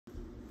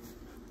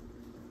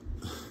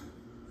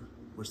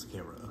Where's the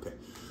camera? Okay.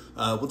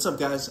 What's up,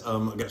 guys? I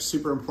got a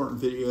super important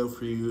video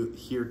for you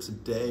here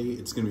today.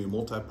 It's going to be a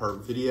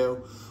multi-part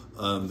video.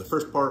 The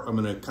first part, I'm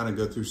going to kind of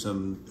go through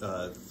some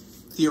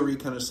theory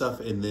kind of stuff,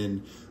 and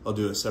then I'll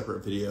do a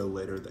separate video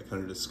later that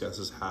kind of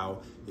discusses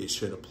how it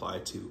should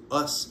apply to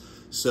us.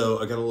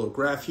 So I got a little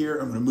graph here.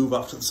 I'm going to move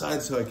off to the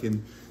side so I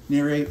can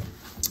narrate.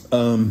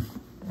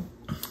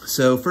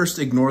 So first,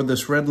 ignore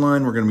this red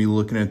line. We're going to be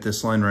looking at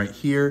this line right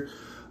here.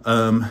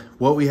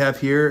 What we have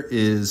here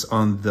is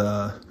on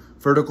the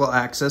vertical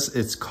axis,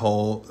 it's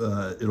called,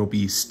 it'll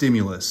be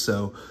stimulus.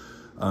 So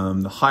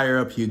the higher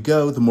up you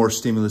go, the more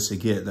stimulus you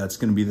get. That's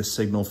going to be the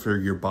signal for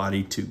your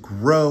body to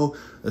grow,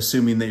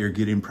 assuming that you're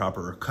getting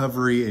proper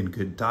recovery and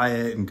good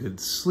diet and good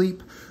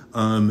sleep.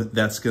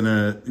 That's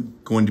going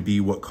to be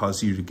what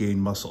causes you to gain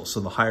muscle.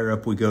 So the higher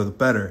up we go, the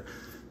better.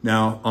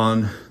 Now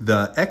on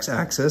the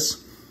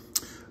x-axis,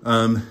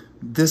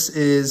 this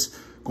is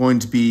going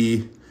to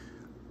be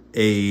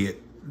a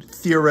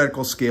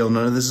theoretical scale.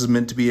 None of this is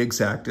meant to be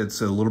exact.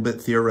 It's a little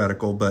bit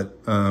theoretical, but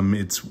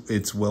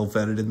it's well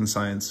vetted in the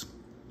science.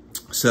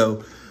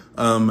 So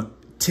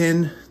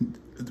 10,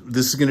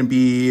 this is going to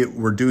be,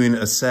 we're doing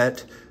a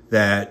set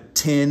that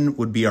 10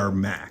 would be our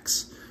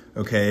max.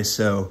 Okay,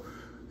 so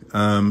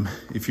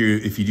if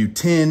you do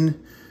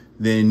 10,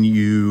 then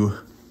you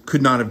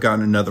could not have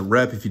gotten another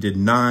rep. If you did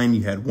 9,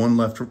 you had one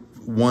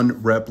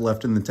rep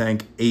left in the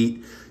tank.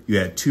 8, you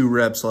had 2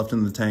 reps left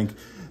in the tank.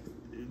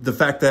 The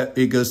fact that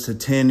it goes to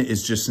 10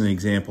 is just an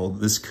example.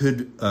 This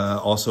could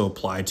also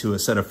apply to a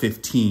set of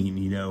 15,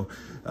 you know.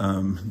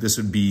 This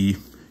would be,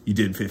 you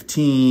did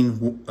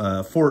 15,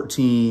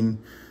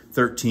 14,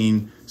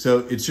 13. So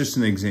it's just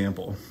an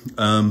example.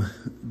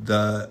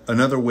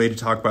 Another way to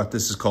talk about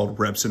this is called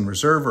reps in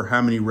reserve, or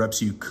how many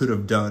reps you could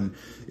have done.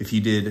 If you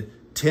did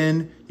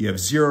 10, you have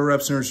 0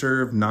 reps in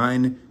reserve.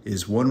 9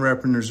 is 1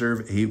 rep in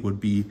reserve. 8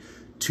 would be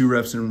 2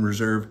 reps in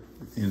reserve,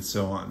 and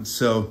so on.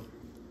 So,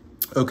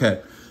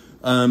 okay.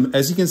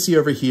 As you can see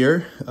over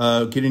here,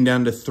 getting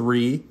down to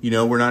 3, you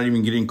know, we're not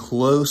even getting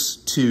close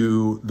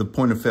to the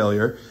point of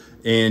failure.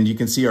 And you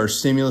can see our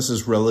stimulus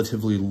is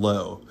relatively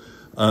low.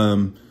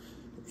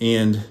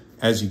 And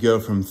as you go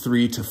from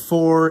 3 to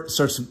 4, it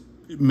starts to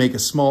make a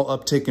small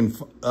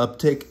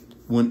uptick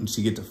once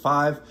you get to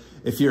 5.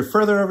 If you're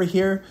further over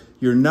here,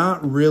 you're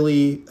not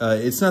really,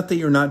 it's not that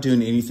you're not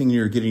doing anything,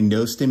 you're getting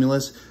no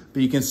stimulus,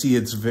 but you can see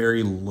it's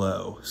very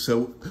low.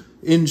 So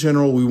in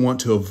general, we want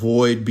to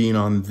avoid being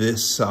on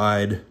this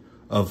side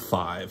of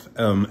 5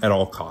 at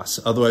all costs.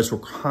 Otherwise, we're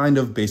kind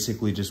of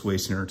basically just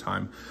wasting our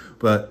time.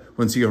 But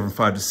once you go from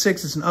 5 to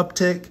 6, it's an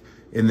uptick.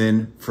 And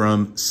then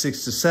from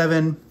 6 to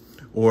 7,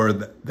 or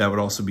that would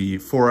also be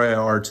 4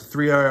 IR to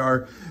 3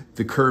 IR,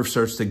 the curve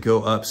starts to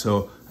go up.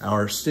 So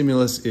our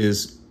stimulus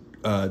is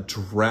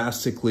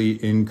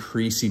drastically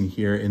increasing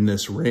here in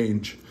this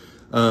range.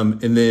 And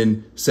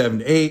then 7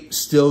 to 8,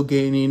 still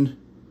gaining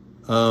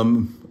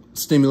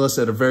stimulus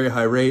at a very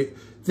high rate.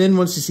 Then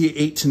once you see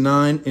 8 to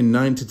 9 and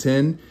 9 to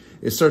 10,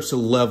 it starts to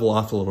level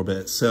off a little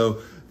bit. So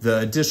the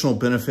additional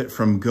benefit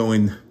from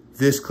going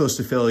this close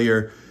to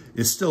failure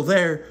is still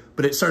there,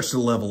 but it starts to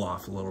level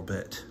off a little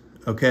bit,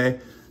 okay?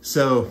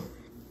 So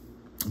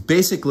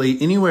basically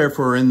anywhere if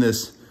we're in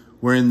this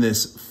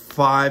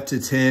 5 to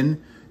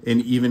 10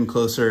 and even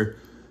closer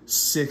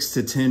 6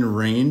 to 10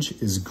 range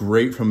is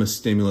great from a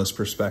stimulus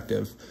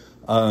perspective.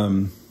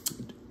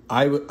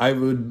 I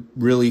would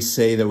really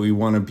say that we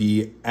want to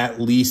be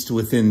at least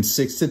within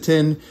 6 to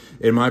 10,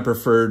 and my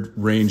preferred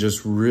range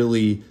is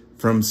really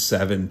from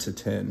 7 to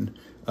 10.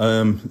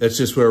 That's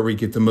just where we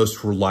get the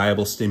most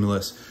reliable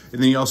stimulus.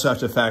 And then you also have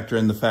to factor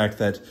in the fact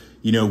that,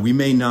 you know, we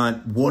may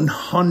not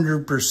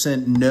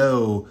 100%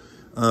 know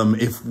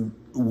if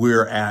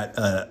we're at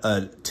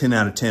a 10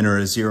 out of 10 or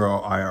a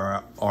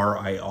 0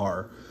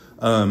 RIR.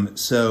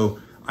 So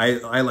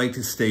I like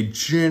to stay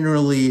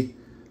generally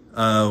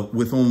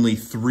with only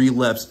 3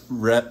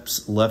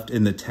 reps left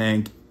in the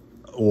tank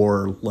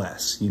or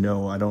less. You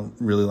know, I don't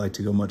really like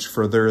to go much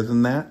further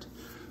than that.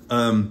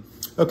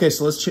 Okay,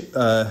 so let's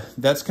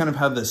that's kind of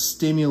how the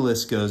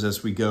stimulus goes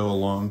as we go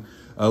along.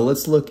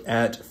 Let's look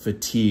at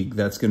fatigue.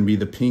 That's going to be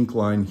the pink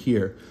line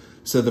here.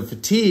 So the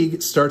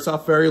fatigue starts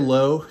off very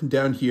low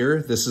down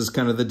here. This is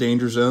kind of the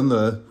danger zone,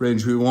 the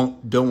range we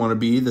don't want to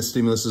be. The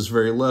stimulus is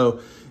very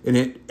low, and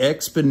it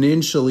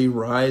exponentially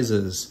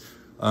rises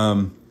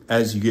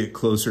as you get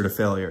closer to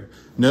failure.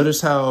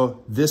 Notice how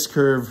this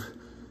curve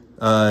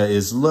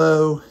is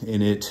low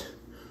and it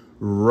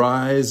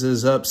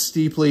rises up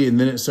steeply and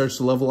then it starts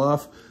to level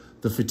off.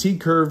 The fatigue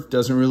curve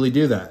doesn't really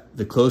do that.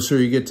 The closer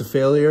you get to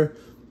failure,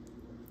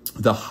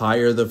 the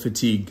higher the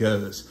fatigue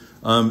goes.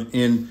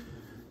 And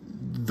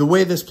the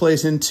way this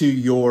plays into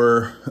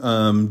your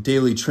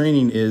daily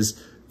training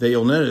is that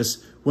you'll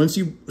notice once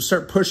you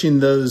start pushing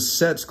those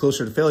sets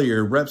closer to failure,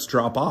 your reps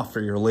drop off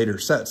for your later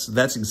sets.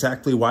 That's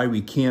exactly why we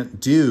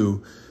can't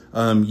do,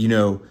 you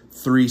know,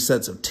 3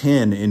 sets of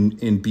 10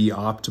 and be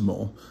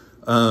optimal.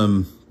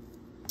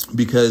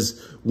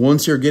 Because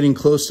once you're getting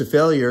close to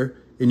failure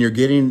and you're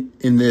getting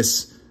in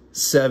this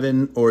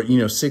 7 or, you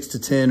know, 6 to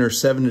 10 or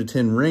 7 to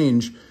 10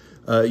 range,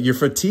 your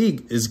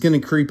fatigue is going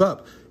to creep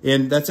up.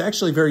 And that's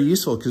actually very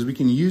useful because we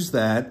can use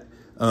that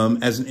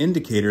as an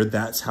indicator.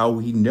 That's how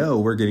we know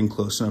we're getting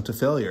close enough to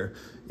failure.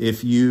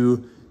 If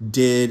you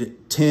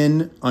did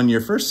 10 on your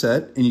first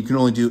set and you can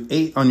only do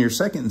 8 on your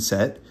second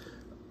set,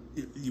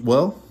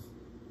 well,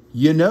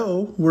 you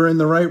know we're in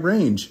the right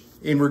range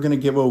and we're going to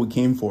get what we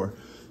came for.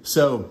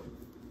 So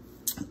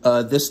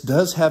this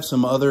does have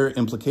some other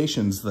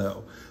implications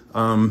though.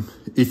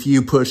 If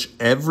you push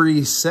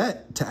every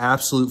set to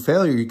absolute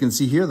failure, you can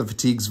see here the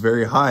fatigue's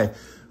very high.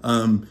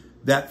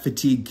 That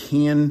fatigue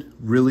can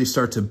really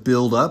start to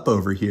build up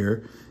over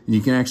here, and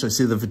you can actually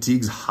see the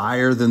fatigue's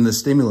higher than the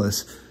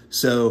stimulus.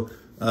 So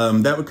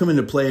that would come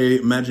into play.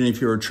 Imagine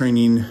if you were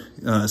training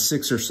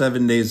 6 or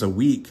 7 days a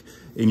week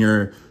and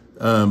you're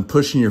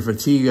pushing your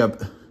fatigue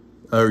up,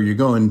 or you're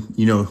going,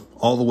 you know,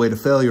 all the way to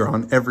failure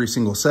on every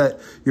single set.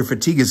 Your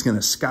fatigue is going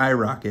to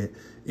skyrocket,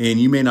 and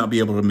you may not be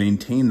able to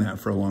maintain that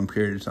for a long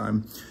period of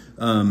time.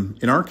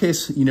 In our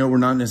case, you know, we're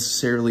not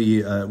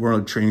necessarily, we're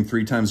only training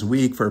 3 times a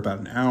week for about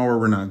an hour.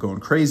 We're not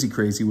going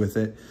crazy with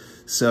it.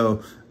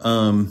 So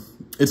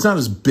it's not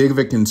as big of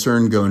a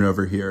concern going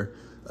over here.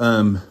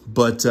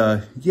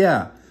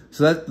 Yeah,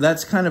 so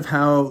that's kind of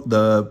how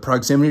the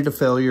proximity to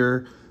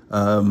failure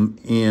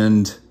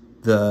and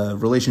the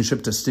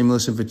relationship to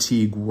stimulus and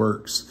fatigue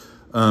works.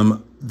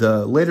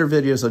 The later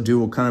videos I'll do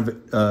will kind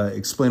of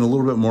explain a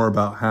little bit more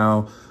about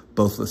how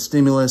both the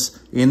stimulus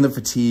and the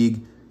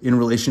fatigue in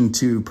relation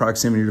to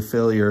proximity to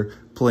failure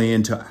play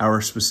into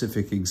our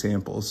specific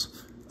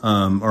examples,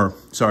 our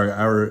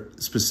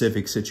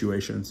specific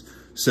situations.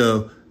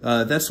 So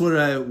that's what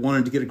I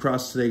wanted to get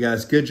across today,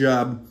 guys. Good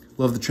job.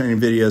 Love the training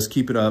videos.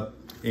 Keep it up,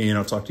 and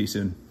I'll talk to you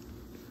soon.